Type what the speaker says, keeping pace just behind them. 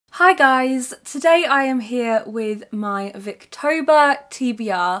Hi guys, today I am here with my Victober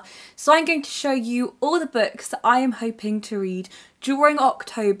TBR, so I'm going to show you all the books that I am hoping to read during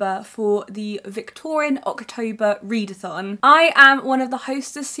October for the Victorian October readathon. I am one of the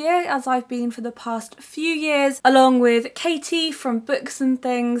hosts this year, as I've been for the past few years, along with Katie from Books and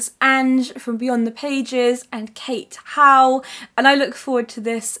Things, Ange from Beyond the Pages, and Kate Howe, and I look forward to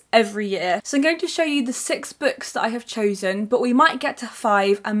this every year. So I'm going to show you the 6 books that I have chosen, but we might get to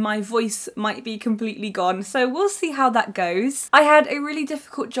 5 and my voice might be completely gone, so we'll see how that goes. I had a really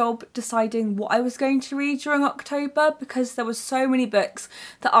difficult job deciding what I was going to read during October because there was so many books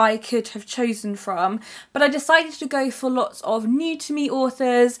that I could have chosen from, but I decided to go for lots of new to me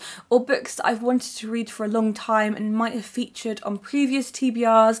authors or books that I've wanted to read for a long time and might have featured on previous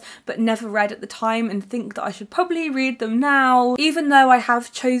TBRs but never read at the time and think that I should probably read them now. Even though I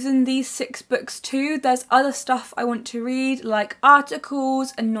have chosen these 6 books too, there's other stuff I want to read, like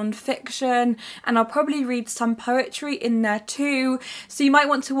articles and non-fiction, and I'll probably read some poetry in there too, so you might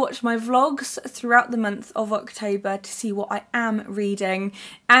want to watch my vlogs throughout the month of October to see what I am reading,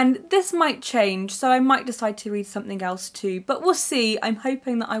 and this might change, so I might decide to read something else too, but we'll see. I'm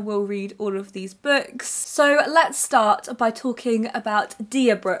hoping that I will read all of these books. So let's start by talking about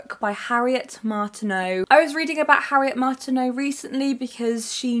Deerbrook by Harriet Martineau. I was reading about Harriet Martineau recently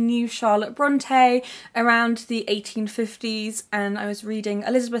because she knew Charlotte Bronte around the 1850s, and I was reading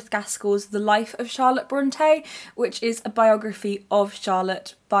Elizabeth Gaskell's The Life of Charlotte Bronte, which is a biography of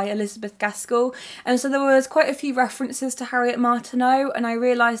Charlotte by Elizabeth Gaskell, and so there was quite a few references to Harriet Martineau, and I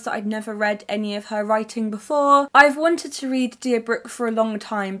realised that I'd never read any of her writing before. I've wanted to read Deerbrook for a long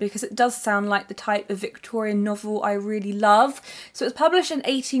time because it does sound like the type of Victorian novel I really love. So it was published in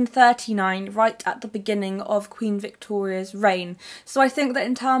 1839, right at the beginning of Queen Victoria's reign, so I think that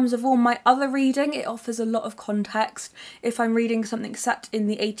in terms of all my other reading it offers a lot of context. If I'm reading something set in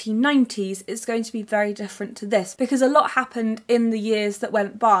the 1890s, it's going to be very different to this because a lot happened in the years that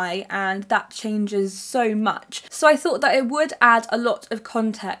went by and that changes so much. So I thought that it would add a lot of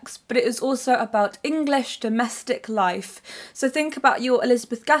context, but it is also about English domestic life. So think about your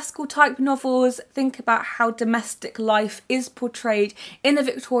Elizabeth Gaskell type novels, think about how domestic life is portrayed in the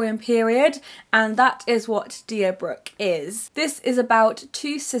Victorian period, and that is what Deerbrook is. This is about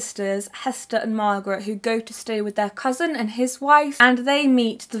 2 sisters, Hester and Margaret, who go to stay with their cousin and his wife, and they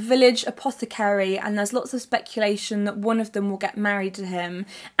meet the village apothecary, and there's lots of speculation that one of them will get married to him,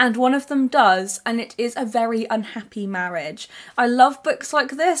 and one of them does, and it is a very unhappy marriage. I love books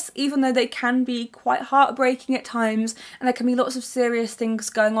like this, even though they can be quite heartbreaking at times and there can be lots of serious things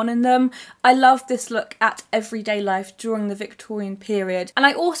going on in them. I love this look at everyday life during the Victorian period, and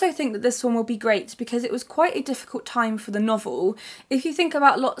I also think that this one will be great because it was quite a difficult time for the novel. If you think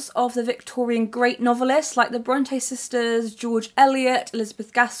about lots of the Victorian great novelists like the Bronte sisters, George Eliot,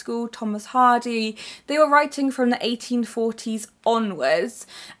 Elizabeth Gaskell, Thomas Hardy, they were writing from the 1840s onwards,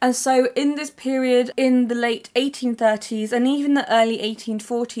 and so in this period in the late 1830s and even the early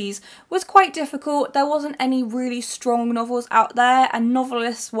 1840s was quite difficult. There wasn't any really strong novels out there and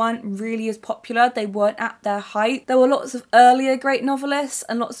novelists weren't really as popular, they weren't at their height. There were lots of earlier great novelists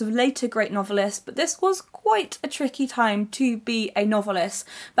and lots of later great novelists, but this was quite a tricky time to be a novelist.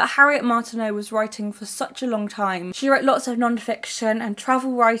 But Harriet Martineau was writing for such a long time. She wrote lots of non-fiction and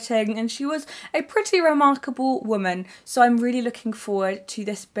travel writing, and she was a pretty remarkable woman, so I'm really looking forward to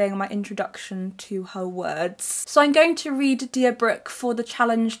this being my introduction to her words. So I'm going to read Deerbrook for the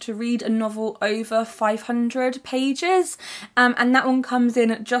challenge to read a novel over 500 pages, and that one comes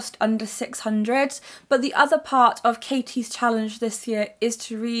in at just under 600, but the other part of Katie's challenge this year is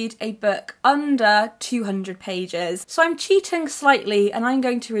to read a book under 200 pages. So I'm cheating slightly and I'm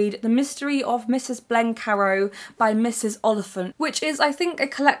going to read The Mystery of Mrs. Blencarrow by Mrs. Oliphant, which is, I think, a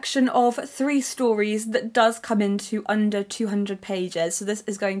collection of 3 stories that does come into under 200 pages, so this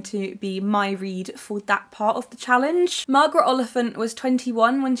is going to be my read for that part of the challenge. Margaret Oliphant was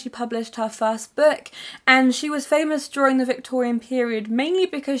 21 when she published her first book, and she was famous during the Victorian period mainly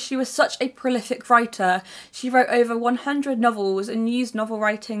because she was such a prolific writer. She wrote over 100 novels and used novel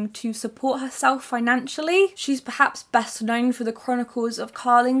writing to support herself financially. She's perhaps best known for the Chronicles of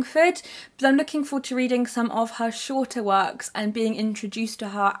Carlingford, but I'm looking forward to reading some of her shorter works and being introduced to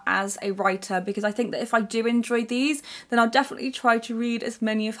her as a writer, because I think that if I do enjoy these, then I'll definitely try to read as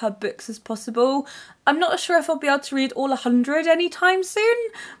many of her books as possible. I'm not sure if I'll be able to read all 100 anytime soon,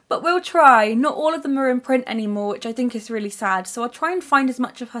 but we'll try. Not all of them are in print anymore, which I think is really sad, so I'll try and find as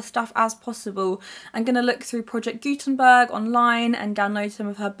much of her stuff as possible. I'm going to look through Project Gutenberg online and download some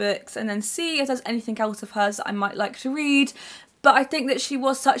of her books and then see if there's anything else of hers that I might like to read. but I think that she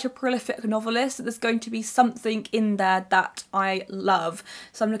was such a prolific novelist that there's going to be something in there that I love.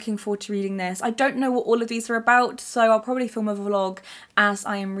 So I'm looking forward to reading this. I don't know what all of these are about, so I'll probably film a vlog as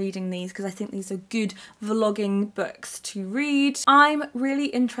I am reading these because I think these are good vlogging books to read. I'm really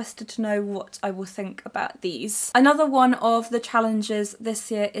interested to know what I will think about these. Another one of the challenges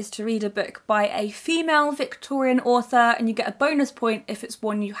this year is to read a book by a female Victorian author, and you get a bonus point if it's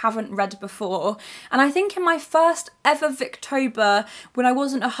one you haven't read before. And I think in my first ever Victober, when I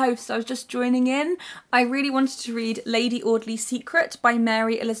wasn't a host, I was just joining in, I really wanted to read Lady Audley's Secret by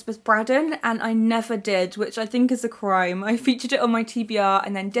Mary Elizabeth Braddon, and I never did, which I think is a crime. I featured it on my TBR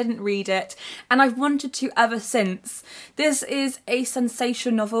and then didn't read it, and I've wanted to ever since. This is a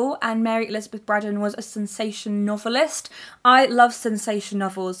sensation novel, and Mary Elizabeth Braddon was a sensation novelist. I love sensation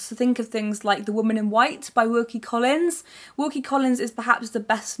novels, so think of things like The Woman in White by Wilkie Collins. Wilkie Collins is perhaps the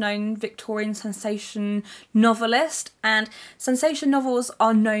best known Victorian sensation novelist, and sensation novels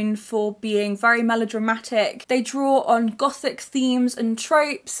are known for being very melodramatic. They draw on gothic themes and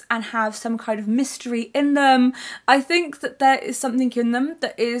tropes and have some kind of mystery in them. I think that there is something in them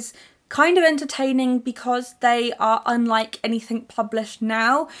that is kind of entertaining because they are unlike anything published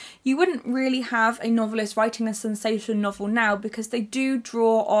now. You wouldn't really have a novelist writing a sensation novel now because they do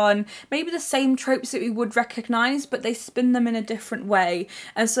draw on maybe the same tropes that we would recognise, but they spin them in a different way.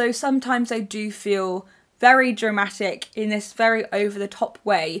 And so sometimes they do feel very dramatic in this very over-the-top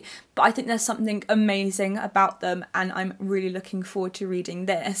way, but I think there's something amazing about them and I'm really looking forward to reading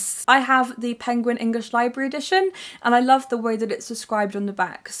this. I have the Penguin English Library edition and I love the way that it's described on the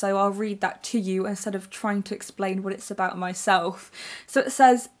back, so I'll read that to you instead of trying to explain what it's about myself. So it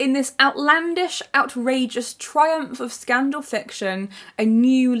says, in this outlandish, outrageous triumph of scandal fiction, a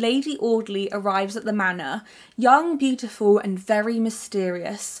new Lady Audley arrives at the manor, young, beautiful and very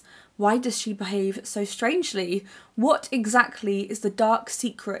mysterious. Why does she behave so strangely? What exactly is the dark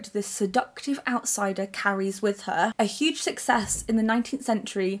secret this seductive outsider carries with her? A huge success in the 19th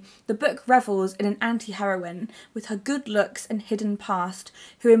century, the book revels in an anti-heroine with her good looks and hidden past,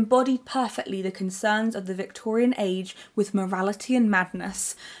 who embodied perfectly the concerns of the Victorian age with morality and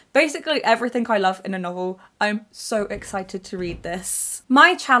madness. Basically everything I love in a novel. I'm so excited to read this.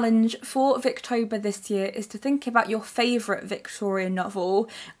 My challenge for Victober this year is to think about your favourite Victorian novel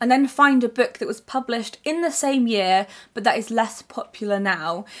and then find a book that was published in the same year but that is less popular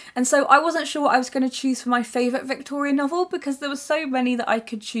now. And so I wasn't sure what I was going to choose for my favourite Victorian novel because there were so many that I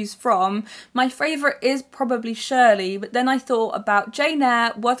could choose from. My favourite is probably Shirley, but then I thought about Jane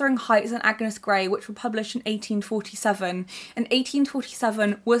Eyre, Wuthering Heights and Agnes Grey, which were published in 1847. And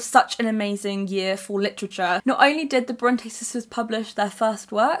 1847 was such an amazing year for literature. Not only did the Bronte sisters publish their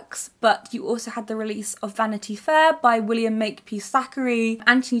first works, but you also had the release of Vanity Fair by William Makepeace Thackeray.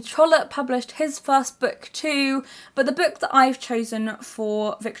 Anthony Trollope published his first book too, but the book that I've chosen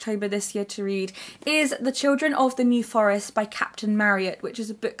for Victober this year to read is The Children of the New Forest by Captain Marryat, which is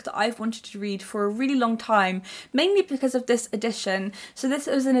a book that I've wanted to read for a really long time, mainly because of this edition. So this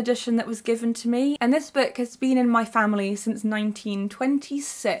was an edition that was given to me, and this book has been in my family since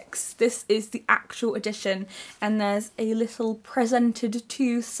 1926. This is the actual edition, and there's a little presented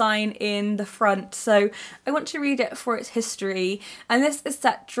to sign in the front, so I want to read it for its history. And this is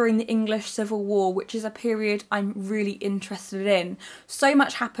set during the English Civil War, which is a period I'm really interested in. So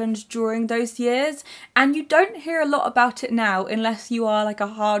much happened during those years, and you don't hear a lot about it now unless you are like a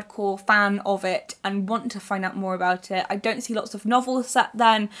hardcore fan of it and want to find out more about it. I don't see lots of novels set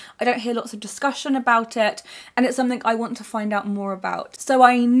then, I don't hear lots of discussion about it, and it's something I want to find out more about. So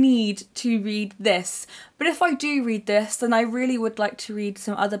I need to read this. But if I do read this, then I really would like to read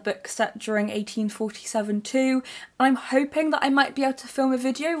some other books set during 1847 too, and I'm hoping that I might be able to film a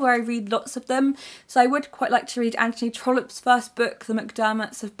video where I read lots of them. So I would quite like to read Anthony Trollope's first book, The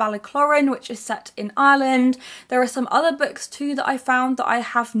MacDermots of Ballycloran, which is set in Ireland. There are some other books too that I found that I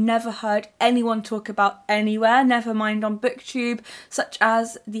have never heard anyone talk about anywhere, never mind on BookTube, such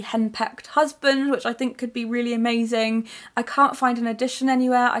as The Henpecked Husband, which I think could be really amazing. I can't find an edition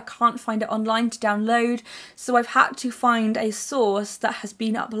anywhere, I can't find it online to download, so I've had to find a source that has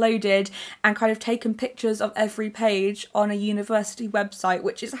been uploaded and kind of taken pictures of every page on a university website,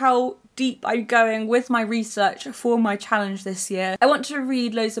 which is how deep I'm going with my research for my challenge this year. I want to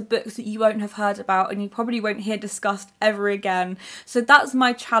read loads of books that you won't have heard about and you probably won't hear discussed ever again. So that's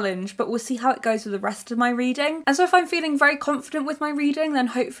my challenge, but we'll see how it goes with the rest of my reading. And so if I'm feeling very confident with my reading, then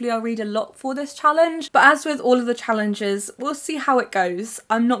hopefully I'll read a lot for this challenge. But as with all of the challenges, we'll see how it goes.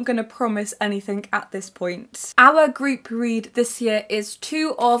 I'm not going to promise anything at this point. Our group read this year is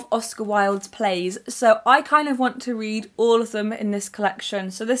 2 of Oscar Wilde's plays, so I kind of want to read all of them in this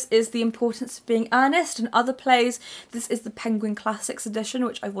collection. So this is the The Importance of Being Earnest and other plays. This is the Penguin Classics edition,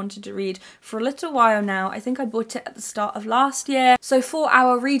 which I've wanted to read for a little while now. I think I bought it at the start of last year. So for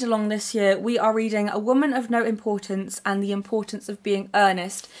our read along this year, we are reading A Woman of No Importance and The Importance of Being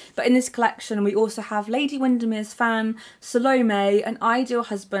Earnest. But in this collection, we also have Lady Windermere's Fan, Salome, An Ideal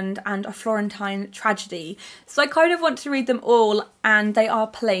Husband, and A Florentine Tragedy. So I kind of want to read them all, and they are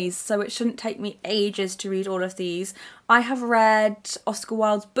plays, so it shouldn't take me ages to read all of these. I have read Oscar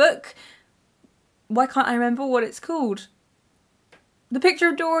Wilde's book. Why can't I remember what it's called? The Picture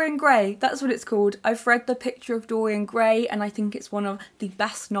of Dorian Gray, that's what it's called. I've read The Picture of Dorian Gray and I think it's one of the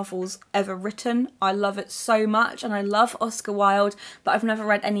best novels ever written. I love it so much and I love Oscar Wilde, but I've never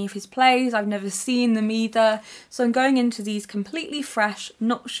read any of his plays, I've never seen them either. So I'm going into these completely fresh,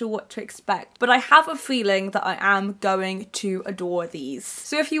 not sure what to expect, but I have a feeling that I am going to adore these.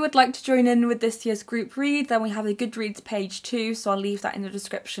 So if you would like to join in with this year's group read, then we have a Goodreads page too, so I'll leave that in the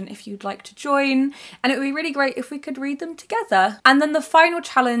description if you'd like to join. And it would be really great if we could read them together. And then the final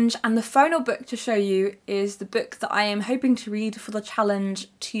challenge and the final book to show you is the book that I am hoping to read for the challenge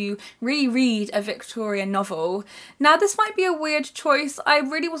to reread a Victorian novel. Now this might be a weird choice. I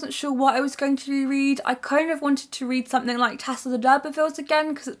really wasn't sure what I was going to reread. I kind of wanted to read something like Tess of the D'Urbervilles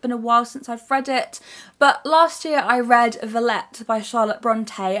again because it's been a while since I've read it. But last year I read Villette by Charlotte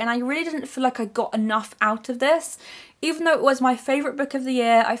Bronte and I really didn't feel like I got enough out of this. Even though it was my favourite book of the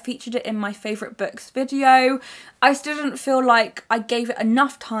year, I featured it in my favourite books video, I still didn't feel like I gave it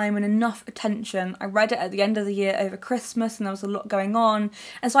enough time and enough attention. I read it at the end of the year over Christmas and there was a lot going on,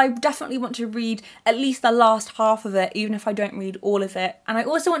 and so I definitely want to read at least the last half of it, even if I don't read all of it. And I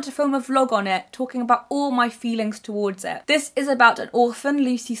also want to film a vlog on it, talking about all my feelings towards it. This is about an orphan,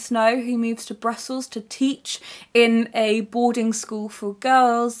 Lucy Snow, who moves to Brussels to teach in a boarding school for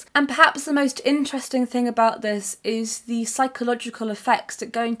girls. And perhaps the most interesting thing about this is the psychological effects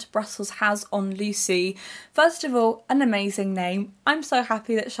that going to Brussels has on Lucy. First of all, an amazing name. I'm so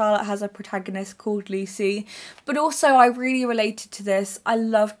happy that Charlotte has a protagonist called Lucy, but also I really related to this. I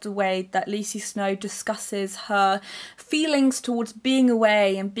loved the way that Lucy Snow discusses her feelings towards being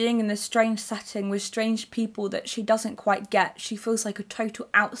away and being in this strange setting with strange people that she doesn't quite get. She feels like a total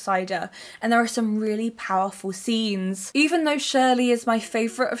outsider, and there are some really powerful scenes. Even though Shirley is my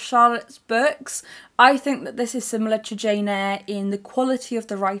favourite of Charlotte's books, I think that this is similar to Jane Eyre in the quality of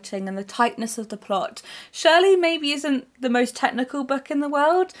the writing and the tightness of the plot. Shirley maybe isn't the most technical book in the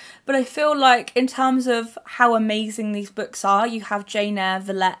world, but I feel like in terms of how amazing these books are, you have Jane Eyre,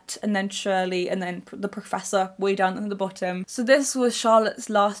 Villette, and then Shirley, and then the Professor way down at the bottom. So this was Charlotte's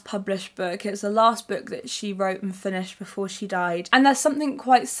last published book. It was the last book that she wrote and finished before she died. And there's something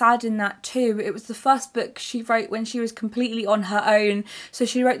quite sad in that too. It was the first book she wrote when she was completely on her own. So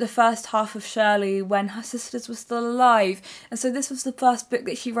she wrote the first half of Shirley when her sisters were still alive, and so this was the first book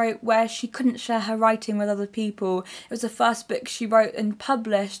that she wrote where she couldn't share her writing with other people. It was the first book she wrote and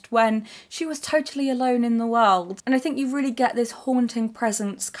published when she was totally alone in the world, and I think you really get this haunting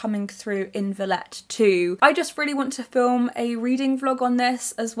presence coming through in Villette too. I just really want to film a reading vlog on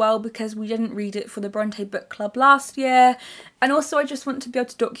this as well because we didn't read it for the Bronte Book Club last year, and also I just want to be able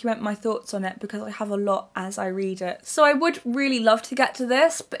to document my thoughts on it because I have a lot as I read it. So I would really love to get to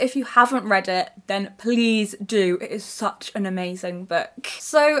this, but if you haven't read it, then please do. It is such an amazing book.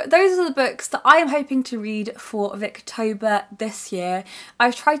 So those are the books that I am hoping to read for Victober this year.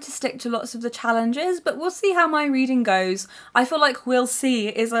 I've tried to stick to lots of the challenges, but we'll see how my reading goes. I feel like we'll see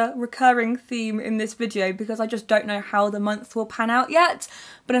is a recurring theme in this video because I just don't know how the month will pan out yet,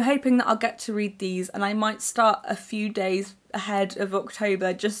 but I'm hoping that I'll get to read these, and I might start a few days ahead of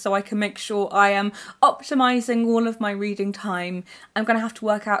October just so I can make sure I am optimising all of my reading time. I'm going to have to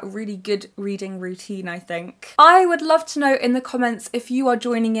work out a really good reading routine, I think. I would love to know in the comments if you are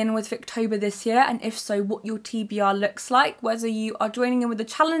joining in with Victober this year, and if so, what your TBR looks like, whether you are joining in with the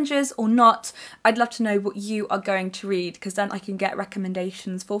challenges or not. I'd love to know what you are going to read because then I can get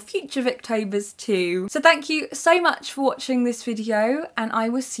recommendations for future Victobers too. So thank you so much for watching this video, and I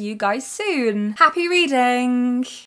will see you guys soon. Happy reading!